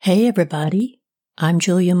Hey everybody, I'm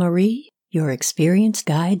Julia Marie, your experienced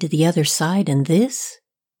guide to the other side, and this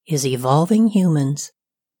is Evolving Humans.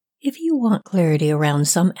 If you want clarity around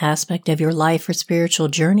some aspect of your life or spiritual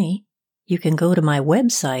journey, you can go to my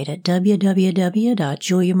website at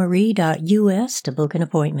www.juliamarie.us to book an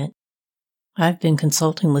appointment. I've been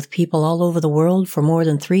consulting with people all over the world for more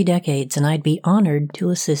than 3 decades, and I'd be honored to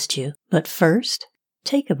assist you. But first,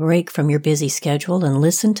 take a break from your busy schedule and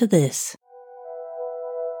listen to this.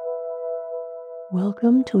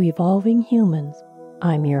 Welcome to Evolving Humans.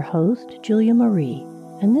 I'm your host, Julia Marie,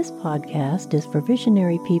 and this podcast is for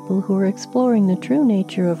visionary people who are exploring the true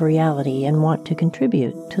nature of reality and want to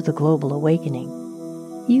contribute to the global awakening.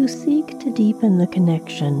 You seek to deepen the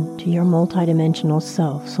connection to your multidimensional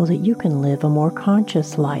self so that you can live a more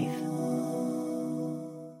conscious life.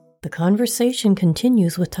 The conversation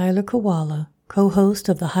continues with Tyler Kiwala, co-host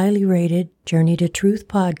of the highly rated Journey to Truth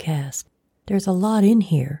podcast. There's a lot in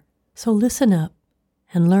here, so listen up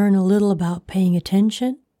and learn a little about paying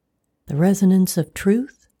attention, the resonance of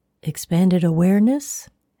truth, expanded awareness,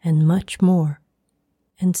 and much more.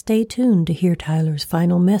 And stay tuned to hear Tyler's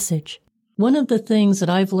final message. One of the things that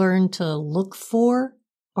I've learned to look for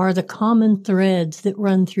are the common threads that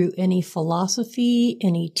run through any philosophy,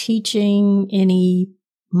 any teaching, any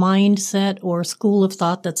mindset or school of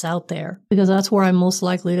thought that's out there, because that's where I'm most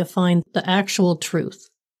likely to find the actual truth.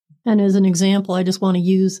 And as an example, I just want to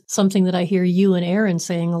use something that I hear you and Aaron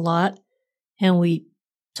saying a lot, and we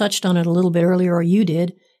touched on it a little bit earlier, or you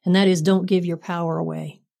did, and that is don't give your power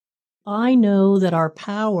away. I know that our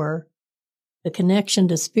power, the connection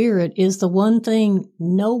to spirit, is the one thing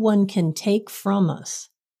no one can take from us.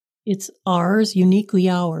 It's ours,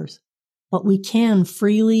 uniquely ours, but we can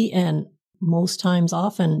freely and most times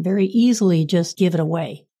often very easily just give it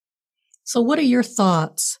away. So what are your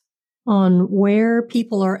thoughts on where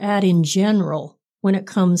people are at in general when it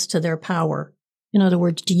comes to their power? In other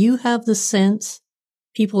words, do you have the sense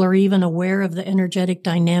people are even aware of the energetic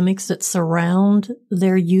dynamics that surround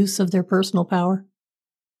their use of their personal power?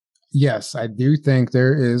 Yes, I do think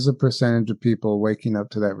there is a percentage of people waking up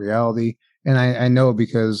to that reality. And I know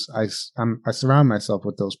because I surround myself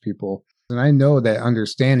with those people. And I know that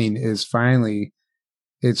understanding it's finally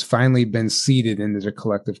been seeded into the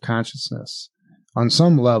collective consciousness on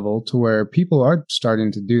some level, to where people are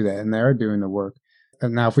starting to do that and they are doing the work.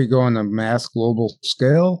 And now if we go on a mass global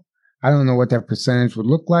scale, I don't know what that percentage would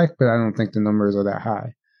look like, but I don't think the numbers are that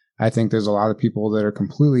high. I think there's a lot of people that are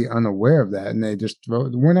completely unaware of that, and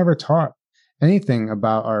we're never taught anything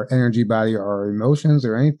about our energy body or our emotions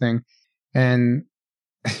or anything. And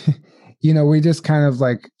we just kind of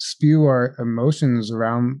like spew our emotions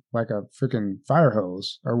around like a freaking fire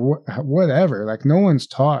hose or whatever. Like no one's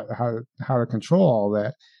taught how to control all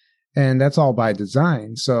that. And that's all by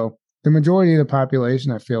design. So the majority of the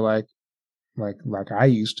population, I feel like I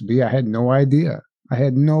used to be, I had no idea.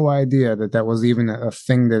 that was even a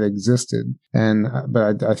thing that existed.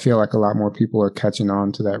 But I feel like a lot more people are catching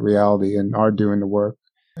on to that reality and are doing the work.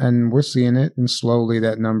 And we're seeing it, and slowly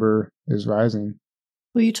that number is rising.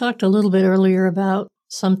 Well, you talked a little bit earlier about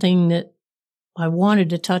something that I wanted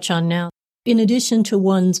to touch on now. In addition to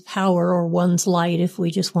one's power or one's light, if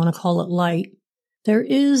we just want to call it light, there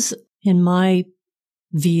is, in my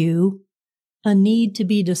view, a need to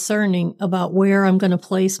be discerning about where I'm going to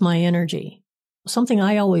place my energy. Something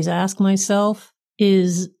I always ask myself,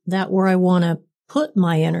 is that where I want to put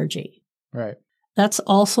my energy? Right. That's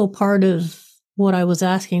also part of what I was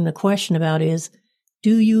asking the question about is,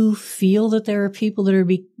 do you feel that there are people that are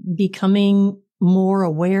becoming more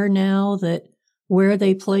aware now that where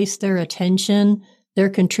they place their attention, they're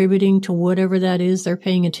contributing to whatever that is they're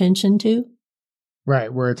paying attention to?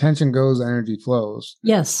 Right. Where attention goes, energy flows.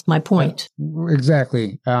 Yes, my point.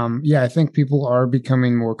 Exactly. I think people are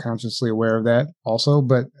becoming more consciously aware of that also.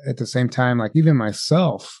 But at the same time, like even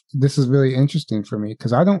myself, this is really interesting for me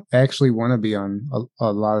because I don't actually want to be on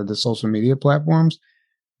a lot of the social media platforms.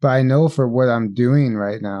 But I know for what I'm doing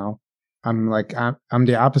right now, I'm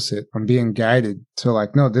the opposite. I'm being guided to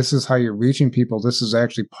like, no, this is how you're reaching people. This is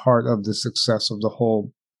actually part of the success of the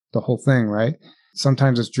whole thing, right?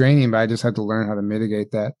 Sometimes it's draining, but I just have to learn how to mitigate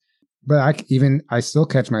that. But I still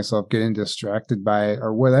catch myself getting distracted by it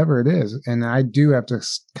or whatever it is. And I do have to,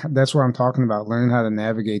 that's where I'm talking about learning how to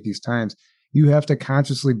navigate these times. You have to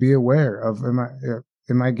consciously be aware of, am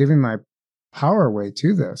I giving my power away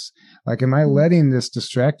to this? Like, am I letting this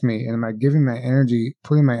distract me? And am I putting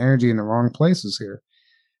my energy in the wrong places here?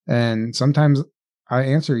 And sometimes I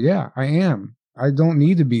answer, yeah, I am. I don't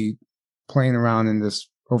need to be playing around in this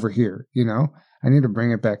over here. I need to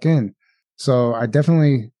bring it back in. So I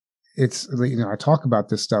definitely, it's, I talk about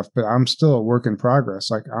this stuff, but I'm still a work in progress.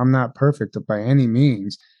 Like, I'm not perfect by any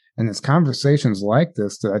means. And it's conversations like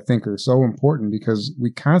this that I think are so important because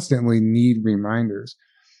we constantly need reminders.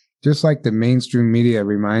 Just like the mainstream media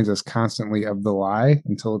reminds us constantly of the lie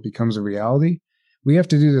until it becomes a reality, we have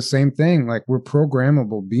to do the same thing. Like, we're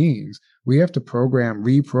programmable beings. We have to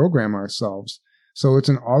reprogram ourselves. So it's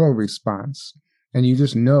an auto response. And you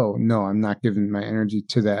just know, no, I'm not giving my energy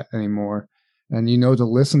to that anymore. And you know to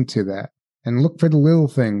listen to that and look for the little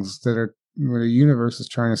things that are where the universe is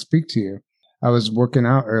trying to speak to you. I was working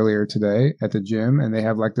out earlier today at the gym, and they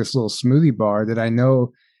have like this little smoothie bar that I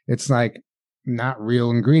know it's like not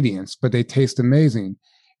real ingredients, but they taste amazing.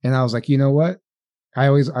 And I was like, you know what?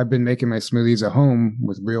 I've been making my smoothies at home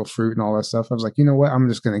with real fruit and all that stuff. I was like, you know what? I'm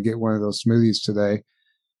just going to get one of those smoothies today,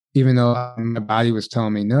 even though my body was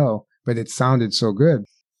telling me no, but it sounded so good.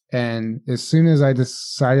 And as soon as I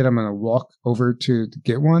decided I'm going to walk over to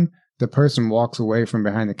get one, the person walks away from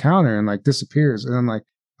behind the counter and like disappears. And I'm like,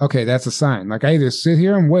 okay, that's a sign. Like, I either sit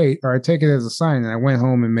here and wait, or I take it as a sign. And I went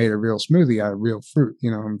home and made a real smoothie out of real fruit,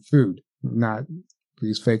 and food, not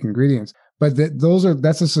these fake ingredients. But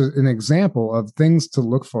that's just an example of things to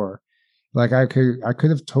look for. Like, I could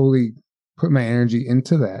have totally put my energy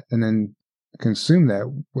into that and then consume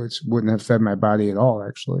that, which wouldn't have fed my body at all,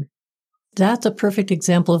 actually. That's a perfect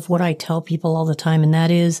example of what I tell people all the time, and that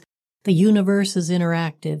is the universe is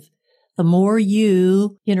interactive. The more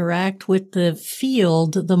you interact with the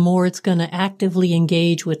field, the more it's going to actively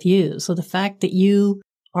engage with you. So the fact that you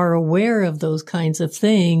are aware of those kinds of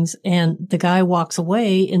things and the guy walks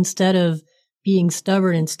away, instead of being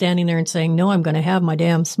stubborn and standing there and saying, no, I'm going to have my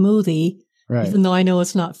damn smoothie, right, even though I know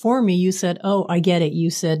it's not for me, you said, oh, I get it. You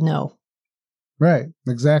said no. Right.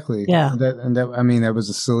 Exactly. Yeah. That was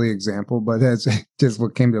a silly example, but that's just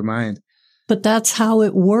what came to mind. But that's how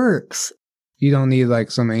it works. You don't need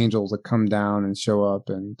like some angel to come down and show up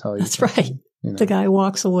and tell you. That's right. The guy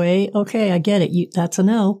walks away. Okay, I get it. That's a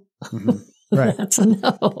no. Mm-hmm. Right. That's a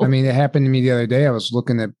no. It happened to me the other day. I was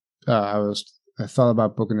looking at, I thought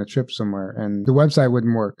about booking a trip somewhere and the website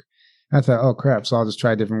wouldn't work. I thought, oh crap. So I'll just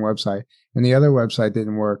try a different website. And the other website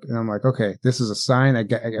didn't work. And I'm like, okay, this is a sign. I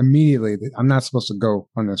immediately, I'm not supposed to go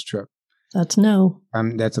on this trip. That's no.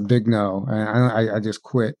 That's a big no. And I just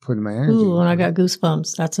quit putting my energy. Ooh, and I got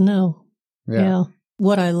goosebumps. That's a no. Yeah.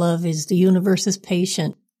 What I love is the universe is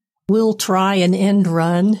patient. We'll try an end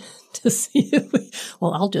run to see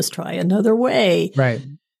well, I'll just try another way. Right.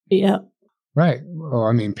 Yeah. Right.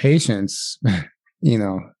 Well, patience,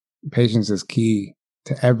 patience is key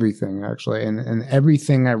to everything, actually. And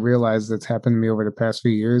everything I realized that's happened to me over the past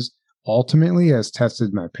few years ultimately has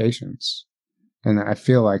tested my patience. And I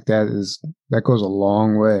feel like that goes a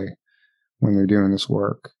long way when you're doing this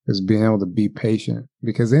work, is being able to be patient,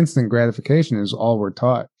 because instant gratification is all we're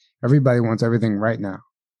taught. Everybody wants everything right now.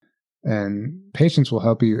 And patience will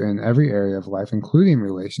help you in every area of life, including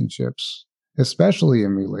relationships, especially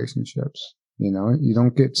in relationships. You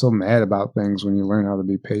don't get so mad about things when you learn how to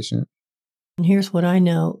be patient. And here's what I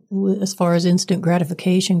know as far as instant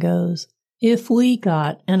gratification goes. If we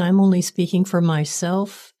got, and I'm only speaking for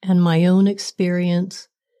myself and my own experience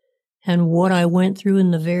and what I went through in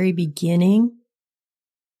the very beginning,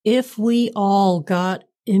 if we all got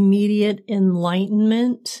immediate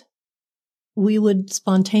enlightenment, we would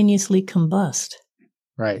spontaneously combust.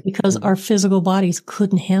 Right. Because our physical bodies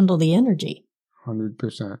couldn't handle the energy.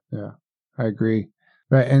 100%. Yeah, I agree.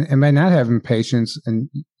 Right. And by not having patience, and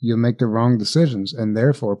you'll make the wrong decisions and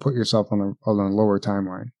therefore put yourself on a lower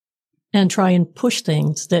timeline. And try and push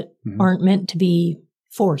things that aren't meant to be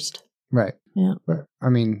forced. Right. Yeah. But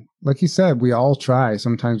like you said, we all try.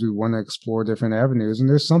 Sometimes we want to explore different avenues, and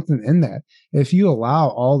there's something in that. If you allow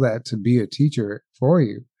all that to be a teacher for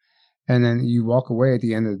you, and then you walk away at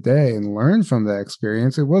the end of the day and learn from that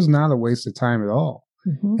experience, it was not a waste of time at all.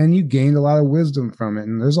 Mm-hmm. And you gained a lot of wisdom from it.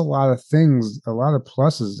 And there's a lot of things, a lot of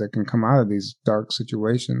pluses that can come out of these dark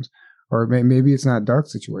situations. Or maybe it's not a dark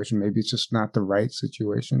situation. Maybe it's just not the right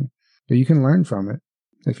situation. But you can learn from it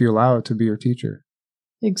if you allow it to be your teacher.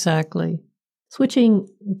 Exactly. Switching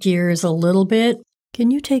gears a little bit, can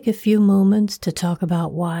you take a few moments to talk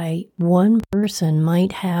about why one person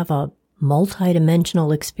might have a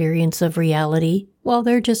multidimensional experience of reality while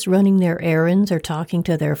they're just running their errands or talking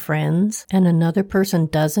to their friends, and another person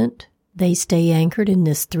doesn't? They stay anchored in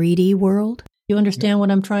this 3D world? You understand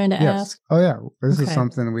what I'm trying to ask? Oh, yeah. This is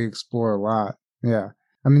something we explore a lot. Yeah.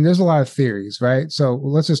 There's a lot of theories, right? So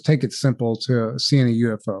let's just take it simple to seeing a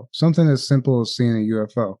UFO. Something as simple as seeing a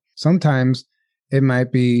UFO. Sometimes it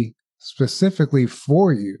might be specifically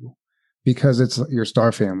for you because it's your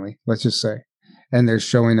star family, let's just say. and they're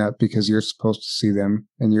showing up because you're supposed to see them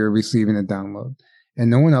and you're receiving a download. And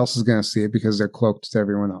no one else is going to see it because they're cloaked to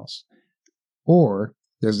everyone else. Or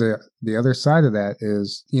there's the other side of that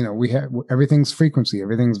is, we have everything's frequency,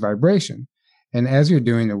 everything's vibration. And as you're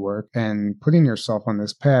doing the work and putting yourself on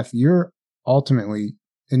this path, you're ultimately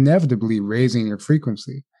inevitably raising your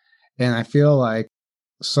frequency. And I feel like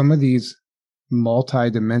some of these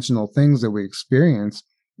multi-dimensional things that we experience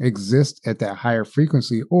exist at that higher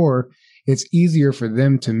frequency, or it's easier for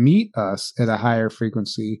them to meet us at a higher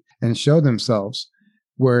frequency and show themselves,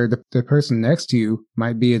 where the person next to you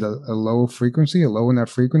might be at a low frequency, a low enough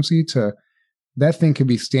frequency to that thing could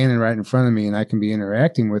be standing right in front of me and I can be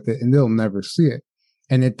interacting with it and they'll never see it.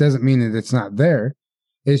 And it doesn't mean that it's not there.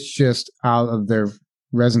 It's just out of their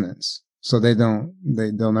resonance. So they'll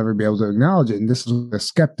never be able to acknowledge it. And this is where the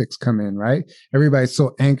skeptics come in, right? Everybody's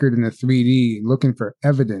so anchored in the 3D, looking for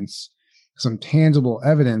evidence, some tangible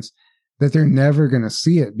evidence, that they're never going to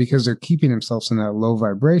see it because they're keeping themselves in that low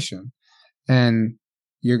vibration. And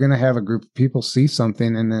you're going to have a group of people see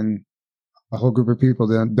something and then a whole group of people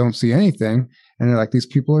don't see anything. And they're like, these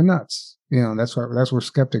people are nuts. That's where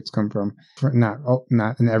skeptics come from.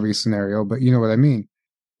 Not in every scenario, but you know what I mean?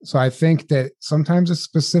 So I think that sometimes it's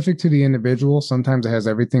specific to the individual. Sometimes it has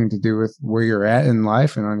everything to do with where you're at in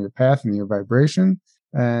life and on your path and your vibration.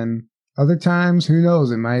 And other times, who knows?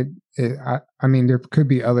 There could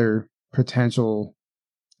be other potential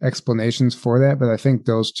explanations for that, but I think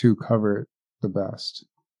those two cover it the best.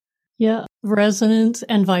 Yeah. Resonance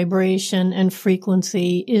and vibration and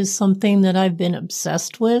frequency is something that I've been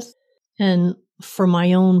obsessed with. And from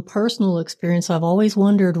my own personal experience, I've always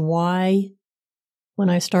wondered why, when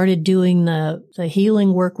I started doing the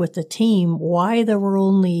healing work with the team, why there were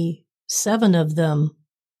only 7 of them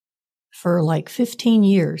for like 15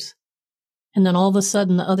 years. And then all of a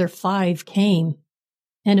sudden the other 5 came.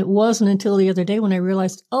 And it wasn't until the other day when I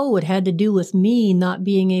realized, it had to do with me not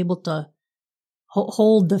being able to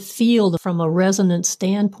hold the field from a resonance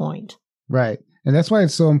standpoint. Right. And that's why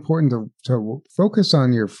it's so important to focus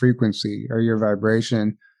on your frequency or your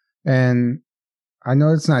vibration. And I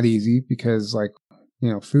know it's not easy because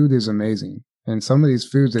food is amazing. And some of these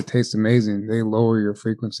foods that taste amazing, they lower your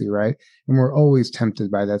frequency, right? And we're always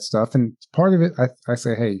tempted by that stuff. And part of it, I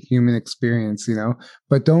say, hey, human experience,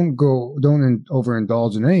 but don't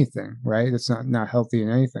overindulge in anything, right? It's not healthy in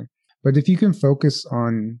anything. But if you can focus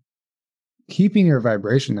on keeping your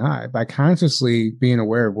vibration high by consciously being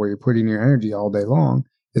aware of where you're putting your energy all day long,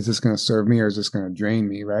 is this going to serve me or is this going to drain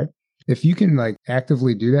me, right? If you can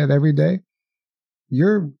actively do that every day,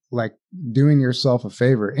 you're doing yourself a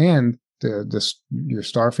favor, and your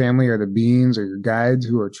star family or the beings or your guides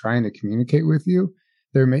who are trying to communicate with you,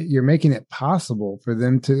 you're making it possible for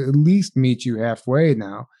them to at least meet you halfway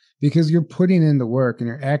now, because you're putting in the work and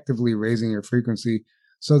you're actively raising your frequency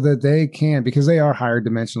so that they can, because they are higher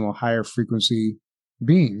dimensional, higher frequency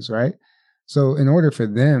beings, right? So in order for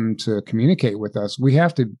them to communicate with us, we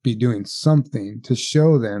have to be doing something to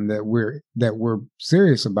show them that we're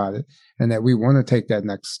serious about it and that we want to take that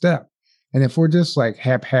next step. And if we're just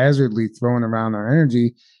haphazardly throwing around our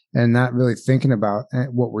energy and not really thinking about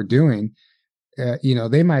what we're doing,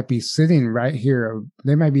 they might be sitting right here.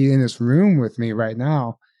 They might be in this room with me right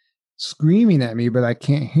now, screaming at me, but I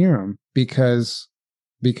can't hear them because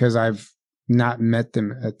I've not met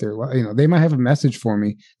them at their, they might have a message for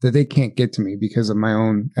me that they can't get to me because of my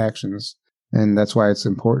own actions. And that's why it's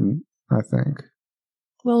important, I think.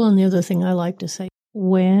 Well, and the other thing I like to say,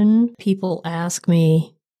 when people ask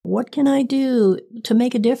me, what can I do to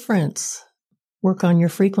make a difference? Work on your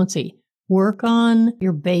frequency. Work on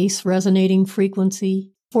your base resonating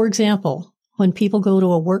frequency. For example, when people go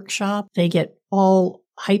to a workshop, they get all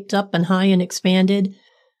hyped up and high and expanded.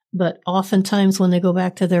 But oftentimes when they go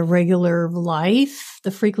back to their regular life,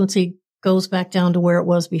 the frequency goes back down to where it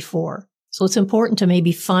was before. So it's important to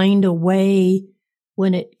maybe find a way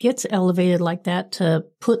when it gets elevated like that to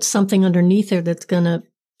put something underneath there that's going to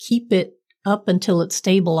keep it up until it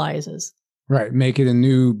stabilizes. Right. Make it a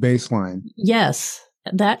new baseline. Yes.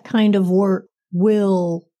 That kind of work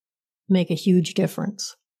will make a huge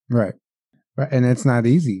difference. Right. And it's not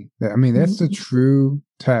easy. I mean, that's the true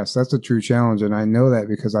test. That's the true challenge. And I know that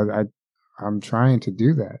because I'm trying to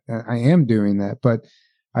do that. And I am doing that. But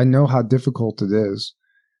I know how difficult it is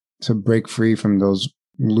to break free from those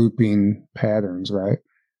looping patterns, right?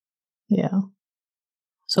 Yeah.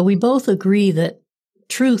 So we both agree that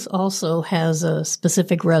truth also has a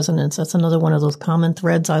specific resonance. That's another one of those common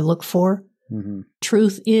threads I look for. Mm-hmm.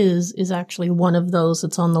 Truth is actually one of those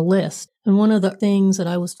that's on the list. And one of the things that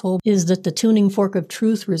I was told is that the tuning fork of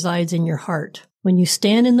truth resides in your heart. When you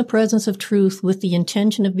stand in the presence of truth with the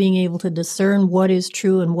intention of being able to discern what is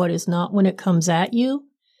true and what is not when it comes at you,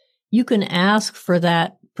 you can ask for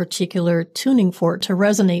that particular tuning fork to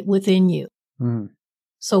resonate within you. Mm.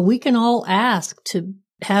 So we can all ask to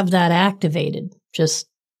have that activated. Just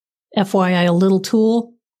FYI, a little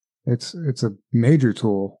tool. It's a major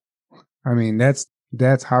tool. I mean,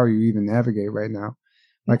 that's how you even navigate right now.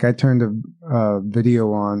 Like I turned a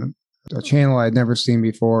video on a channel I'd never seen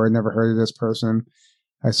before. I'd never heard of this person.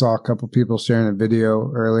 I saw a couple people sharing a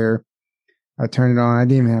video earlier. I turned it on. I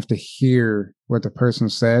didn't even have to hear what the person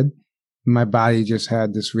said. My body just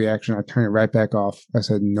had this reaction. I turned it right back off. I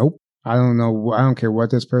said, nope. I don't know. I don't care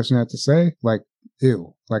what this person had to say. Like,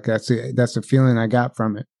 ew. Like that's the feeling I got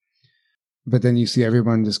from it. But then you see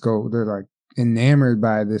everyone just go, they're like enamored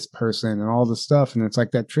by this person and all the stuff. And it's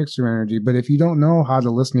like that trickster energy. But if you don't know how to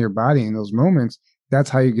listen to your body in those moments, that's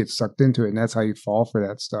how you get sucked into it. And that's how you fall for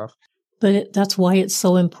that stuff. But that's why it's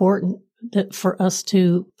so important that for us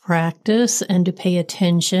to practice and to pay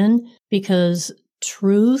attention, because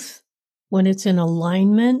truth, when it's in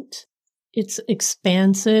alignment, it's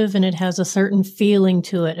expansive and it has a certain feeling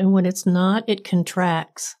to it. And when it's not, it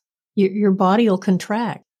contracts. Your body will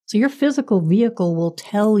contract. So your physical vehicle will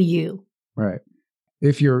tell you. Right.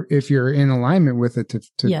 If you're in alignment with it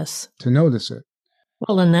yes, to notice it.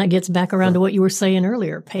 Well, and that gets back around to what you were saying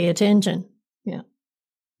earlier. Pay attention. Yeah.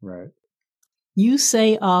 Right. You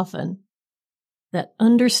say often that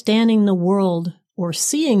understanding the world or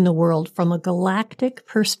seeing the world from a galactic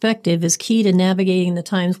perspective is key to navigating the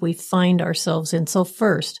times we find ourselves in. So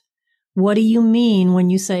first, what do you mean when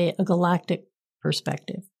you say a galactic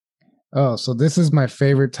perspective? Oh, so this is my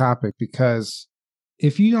favorite topic, because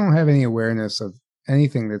if you don't have any awareness of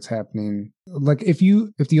anything that's happening, like if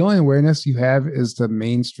the only awareness you have is the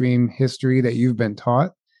mainstream history that you've been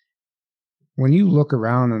taught, when you look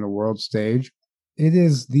around on the world stage, it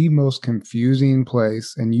is the most confusing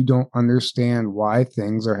place, and you don't understand why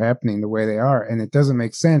things are happening the way they are, and it doesn't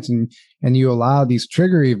make sense. And you allow these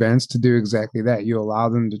trigger events to do exactly that. You allow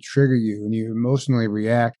them to trigger you, and you emotionally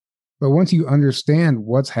react. But once you understand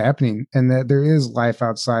what's happening and that there is life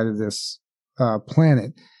outside of this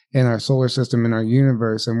planet, in our solar system, in our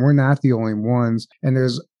universe, and we're not the only ones, and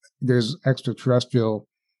there's extraterrestrial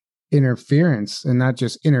interference, and not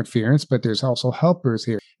just interference, but there's also helpers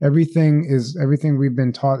here. Everything we've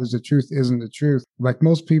been taught is the truth isn't the truth. Like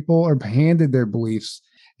most people are handed their beliefs.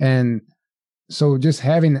 And so just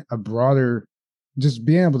having a broader, just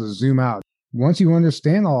being able to zoom out, once you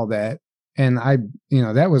understand all that, and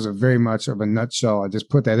that was a very much of a nutshell. I just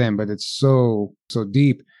put that in, but it's so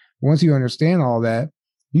deep. Once you understand all that,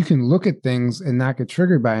 you can look at things and not get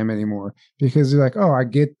triggered by them anymore, because you're like, oh, I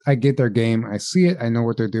get their game. I see it. I know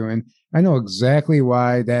what they're doing. I know exactly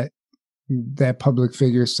why that public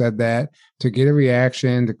figure said that, to get a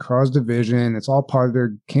reaction, to cause division. It's all part of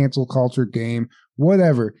their cancel culture game,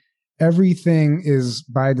 whatever. Everything is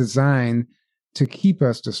by design to keep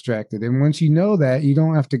us distracted. And once you know that, you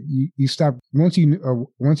don't have to, you stop. Once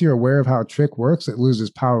you're aware of how a trick works, it loses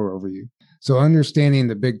power over you. So understanding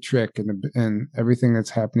the big trick and everything that's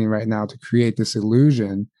happening right now to create this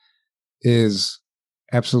illusion is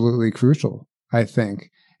absolutely crucial, I think.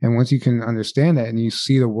 And once you can understand that and you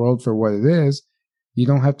see the world for what it is, you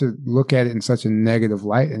don't have to look at it in such a negative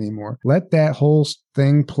light anymore. Let that whole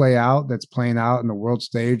thing play out that's playing out in the world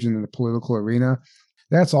stage and in the political arena.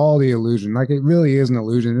 That's all the illusion. Like, it really is an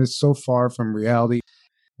illusion. It's so far from reality.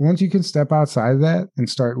 Once you can step outside of that and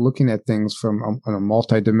start looking at things from on a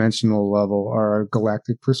multidimensional level, or a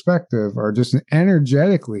galactic perspective, or just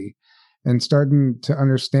energetically, and starting to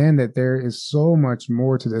understand that there is so much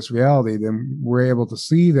more to this reality than we're able to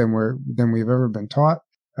see, than we've ever been taught,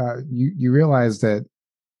 you realize that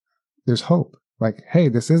there's hope. Like, hey,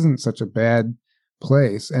 this isn't such a bad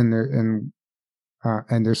place, and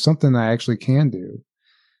there's something I actually can do.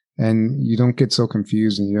 And you don't get so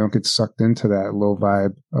confused, and you don't get sucked into that low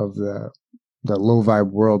vibe of the low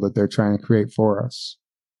vibe world that they're trying to create for us.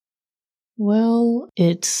 Well,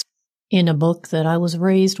 it's in a book that I was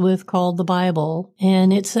raised with called the Bible,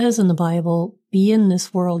 and it says in the Bible, "Be in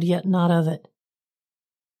this world, yet not of it."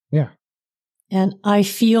 Yeah. And I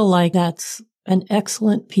feel like that's an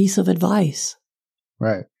excellent piece of advice.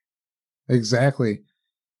 Right. Exactly.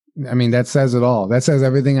 I mean, that says it all. That says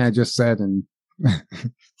everything I just said in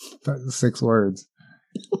 6 words,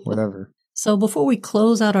 whatever. So before we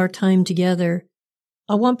close out our time together,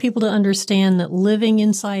 I want people to understand that living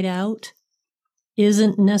inside out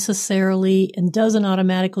isn't necessarily and doesn't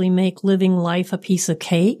automatically make living life a piece of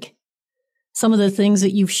cake. Some of the things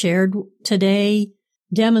that you've shared today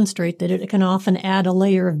demonstrate that it can often add a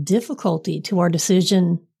layer of difficulty to our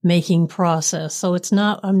decision making process. So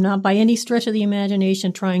I'm not by any stretch of the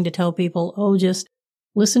imagination trying to tell people, oh, just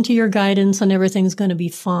listen to your guidance and everything's going to be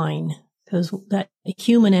fine, because that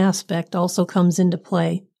human aspect also comes into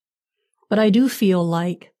play. But I do feel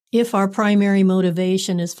like if our primary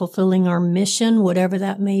motivation is fulfilling our mission, whatever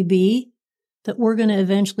that may be, that we're going to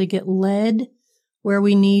eventually get led where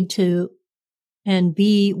we need to and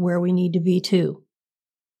be where we need to be too.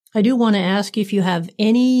 I do want to ask you if you have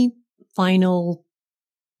any final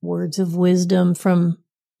words of wisdom from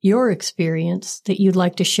your experience that you'd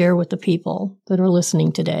like to share with the people that are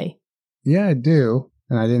listening today. Yeah, I do.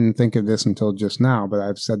 And I didn't think of this until just now, but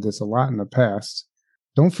I've said this a lot in the past.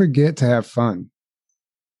 Don't forget to have fun.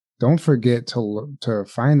 Don't forget to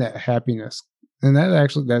find that happiness. And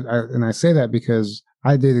I say that because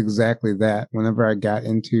I did exactly that. When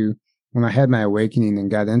I had my awakening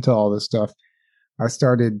and got into all this stuff, I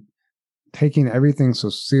started taking everything so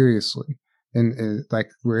seriously. And like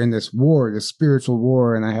we're in this war, this spiritual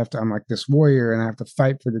war, and I'm like this warrior and I have to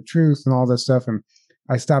fight for the truth and all this stuff. And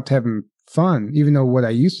I stopped having fun, even though what I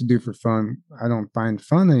used to do for fun, I don't find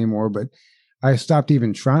fun anymore, but I stopped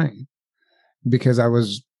even trying because I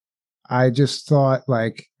just thought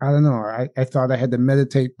like, I don't know, I thought I had to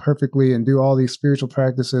meditate perfectly and do all these spiritual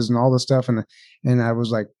practices and all this stuff. And I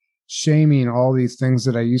was like shaming all these things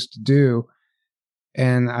that I used to do.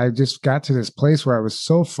 And I just got to this place where I was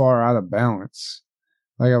so far out of balance.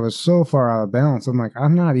 Like I was so far out of balance. I'm like,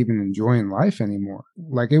 I'm not even enjoying life anymore.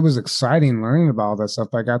 Like it was exciting learning about all that stuff.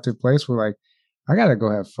 But I got to a place where like, I got to go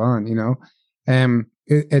have fun, you know? And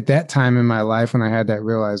at that time in my life, when I had that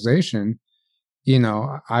realization, you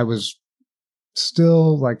know, I was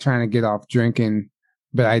still like trying to get off drinking,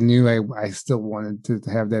 but I knew I still wanted to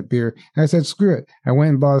have that beer. And I said, screw it. I went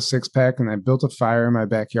and bought a 6-pack and I built a fire in my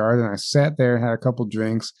backyard and I sat there and had a couple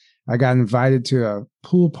drinks. I got invited to a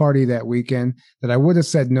pool party that weekend that I would have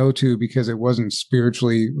said no to because it wasn't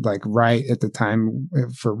spiritually like right at the time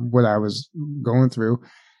for what I was going through.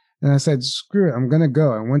 And I said, screw it. I'm going to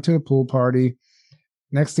go. I went to the pool party.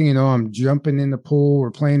 Next thing you know, I'm jumping in the pool.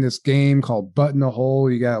 We're playing this game called Butt in the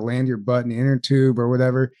Hole. You got to land your butt in the inner tube or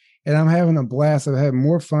whatever. And I'm having a blast. I've had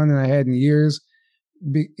more fun than I had in years,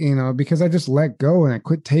 because I just let go and I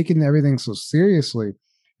quit taking everything so seriously.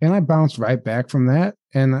 And I bounced right back from that.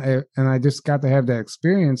 And I just got to have that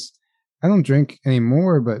experience. I don't drink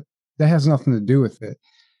anymore, but that has nothing to do with it.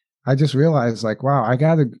 I just realized like, wow, I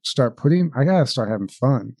got to start having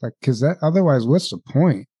fun. Like, cause otherwise what's the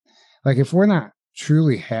point? Like if we're not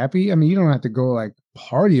truly happy, I mean, you don't have to go like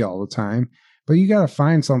party all the time, but you got to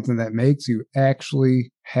find something that makes you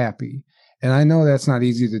actually happy. And I know that's not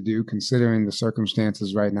easy to do considering the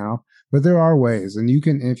circumstances right now, but there are ways. And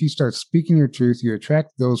if you start speaking your truth, you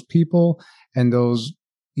attract those people and those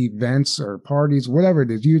events or parties, whatever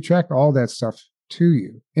it is, you attract all that stuff to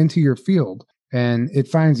you, into your field, and it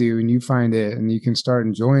finds you and you find it, and you can start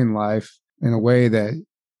enjoying life in a way that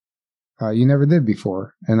you never did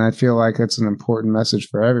before. And I feel like that's an important message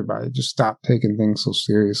for everybody. Just stop taking things so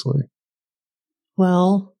seriously.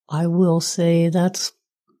 Well, I will say that's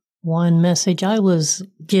one message I was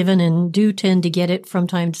given and do tend to get it from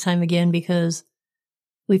time to time again, because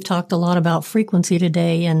we've talked a lot about frequency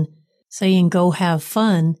today, and saying go have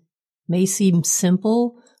fun may seem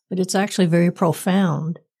simple, but it's actually very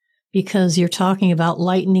profound, because you're talking about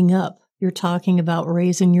lightening up. You're talking about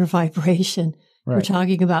raising your vibration. Right. You're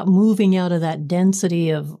talking about moving out of that density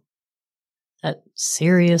of that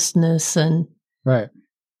seriousness. And right.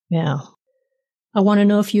 Yeah. I want to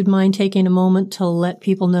know if you'd mind taking a moment to let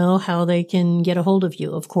people know how they can get a hold of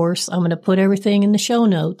you. Of course, I'm going to put everything in the show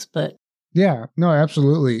notes, but. Yeah, no,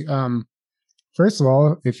 absolutely. First of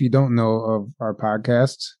all, if you don't know of our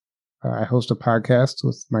podcast, I host a podcast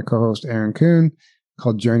with my co-host Aaron Kuhn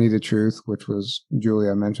called Journey to Truth, which was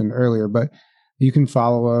Julia mentioned earlier. But you can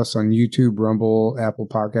follow us on YouTube, Rumble, Apple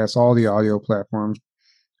Podcasts, all the audio platforms.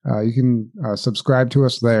 You can subscribe to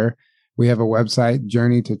us there. We have a website,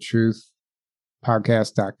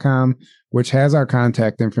 journeytotruthpodcast.com, which has our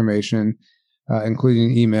contact information,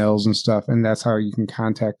 including emails and stuff. And that's how you can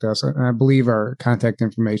contact us. And I believe our contact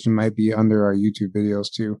information might be under our YouTube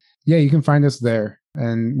videos too. Yeah, you can find us there.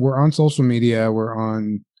 And we're on social media. We're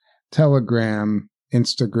on Telegram,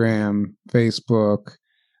 Instagram, Facebook,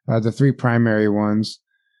 the 3 primary ones.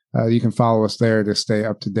 You can follow us there to stay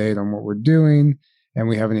up to date on what we're doing. And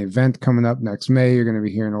we have an event coming up next May. You're going to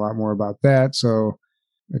be hearing a lot more about that. So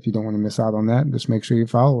if you don't want to miss out on that, just make sure you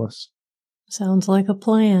follow us. Sounds like a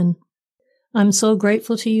plan. I'm so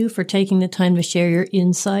grateful to you for taking the time to share your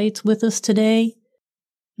insights with us today.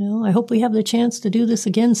 Well, I hope we have the chance to do this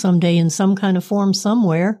again someday in some kind of form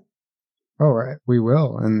somewhere. Oh, we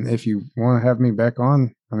will. And if you want to have me back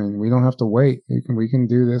on, I mean, we don't have to wait. We can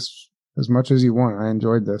do this as much as you want. I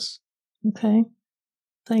enjoyed this. Okay.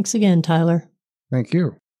 Thanks again, Tyler. Thank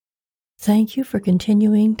you. Thank you for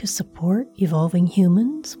continuing to support Evolving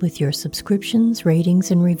Humans with your subscriptions,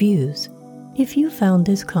 ratings, and reviews. If you found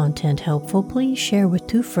this content helpful, please share with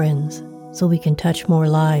 2 friends so we can touch more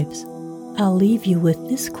lives. I'll leave you with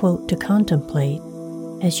this quote to contemplate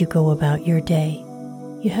as you go about your day.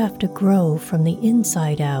 You have to grow from the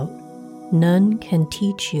inside out. None can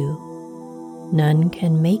teach you. None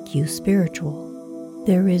can make you spiritual.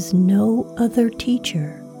 There is no other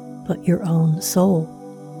teacher but your own soul.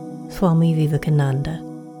 Swami Vivekananda.